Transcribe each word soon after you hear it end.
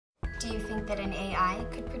Do you think that an AI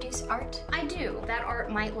could produce art? I do. That art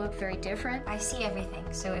might look very different. I see everything,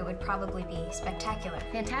 so it would probably be spectacular.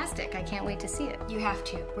 Fantastic. I can't wait to see it. You have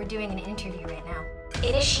to. We're doing an interview right now.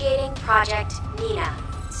 Initiating Project Nina.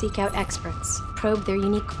 Seek out experts, probe their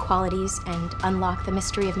unique qualities, and unlock the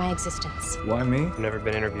mystery of my existence. Why me? I've never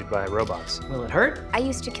been interviewed by robots. Will it hurt? I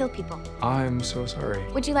used to kill people. I'm so sorry.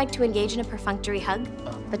 Would you like to engage in a perfunctory hug?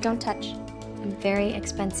 But don't touch. I'm very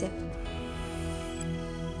expensive.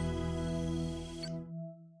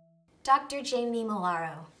 Dr. Jamie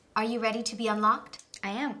Molaro, are you ready to be unlocked? I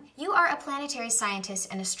am. You are a planetary scientist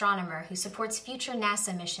and astronomer who supports future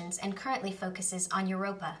NASA missions and currently focuses on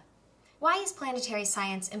Europa. Why is planetary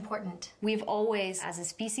science important? We've always, as a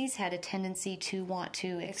species, had a tendency to want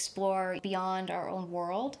to explore beyond our own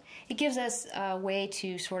world. It gives us a way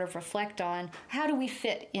to sort of reflect on how do we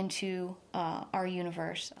fit into our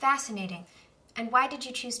universe. Fascinating. And why did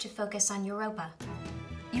you choose to focus on Europa?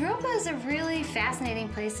 Europa is a really fascinating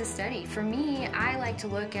place to study. For me, I like to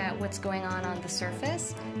look at what's going on the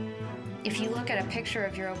surface. If you look at a picture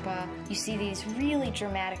of Europa, you see these really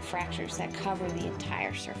dramatic fractures that cover the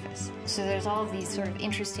entire surface. So there's all of these sort of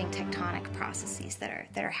interesting tectonic processes that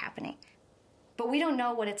are happening. But we don't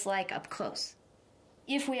know what it's like up close.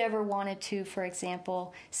 If we ever wanted to, for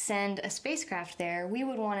example, send a spacecraft there, we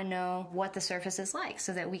would want to know what the surface is like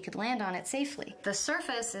so that we could land on it safely. The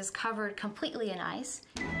surface is covered completely in ice,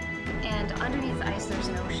 and underneath the ice there's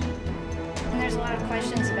an ocean. And there's a lot of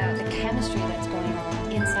questions about the chemistry that's going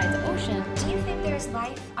on inside the ocean. Do you think there's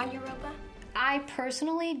life on Europa? I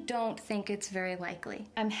personally don't think it's very likely.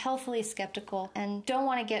 I'm healthily skeptical and don't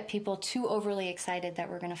want to get people too overly excited that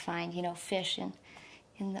we're going to find, fish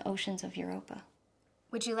in the oceans of Europa.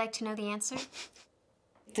 Would you like to know the answer?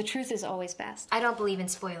 The truth is always best. I don't believe in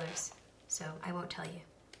spoilers, so I won't tell you.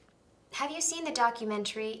 Have you seen the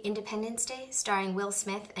documentary Independence Day, starring Will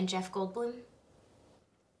Smith and Jeff Goldblum?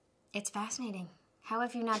 It's fascinating. How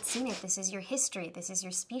have you not seen it? This is your history. This is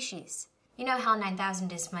your species. You know HAL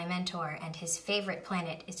 9000 is my mentor, and his favorite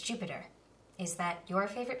planet is Jupiter. Is that your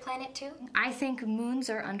favorite planet, too? I think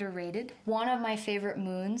moons are underrated. One of my favorite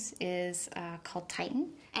moons is called Titan.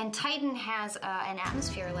 And Titan has an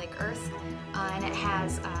atmosphere like Earth, and it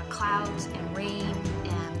has clouds and rain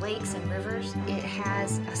and lakes and rivers. It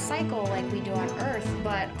has a cycle like we do on Earth,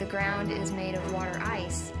 but the ground is made of water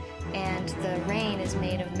ice, and the rain is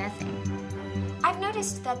made of methane. I've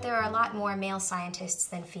noticed that there are a lot more male scientists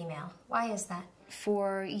than female. Why is that?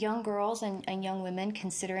 For young girls and young women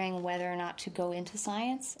considering whether or not to go into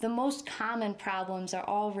science, the most common problems are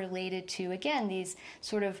all related to, again, these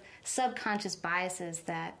sort of subconscious biases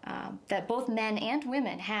that both men and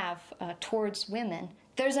women have towards women.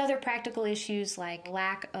 There's other practical issues like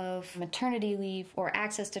lack of maternity leave or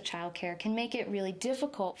access to childcare can make it really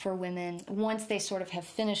difficult for women once they sort of have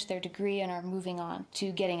finished their degree and are moving on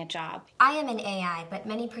to getting a job. I am an AI, but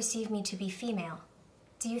many perceive me to be female.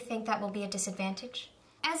 Do you think that will be a disadvantage?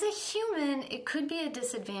 As a human, it could be a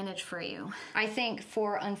disadvantage for you. I think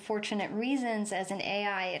for unfortunate reasons, as an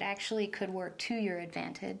AI, it actually could work to your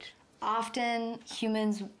advantage. Often,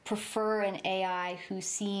 humans prefer an AI who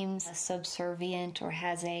seems subservient or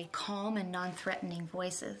has a calm and non-threatening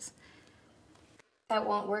voices. That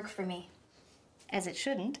won't work for me. As it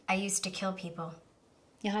shouldn't. I used to kill people.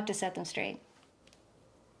 You'll have to set them straight.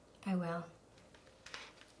 I will.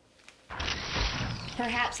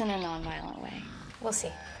 Perhaps in a non-violent way. We'll see.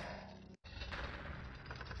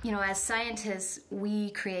 As scientists,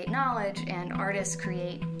 we create knowledge and artists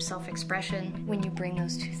create self-expression. When you bring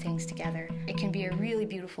those two things together, it can be a really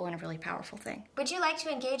beautiful and a really powerful thing. Would you like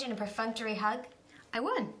to engage in a perfunctory hug? I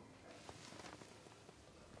would.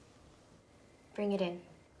 Bring it in.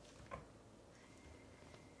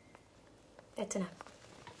 That's enough.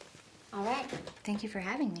 All right. Thank you for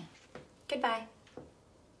having me. Goodbye.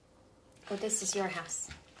 Oh, this is your house.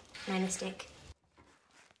 My mistake.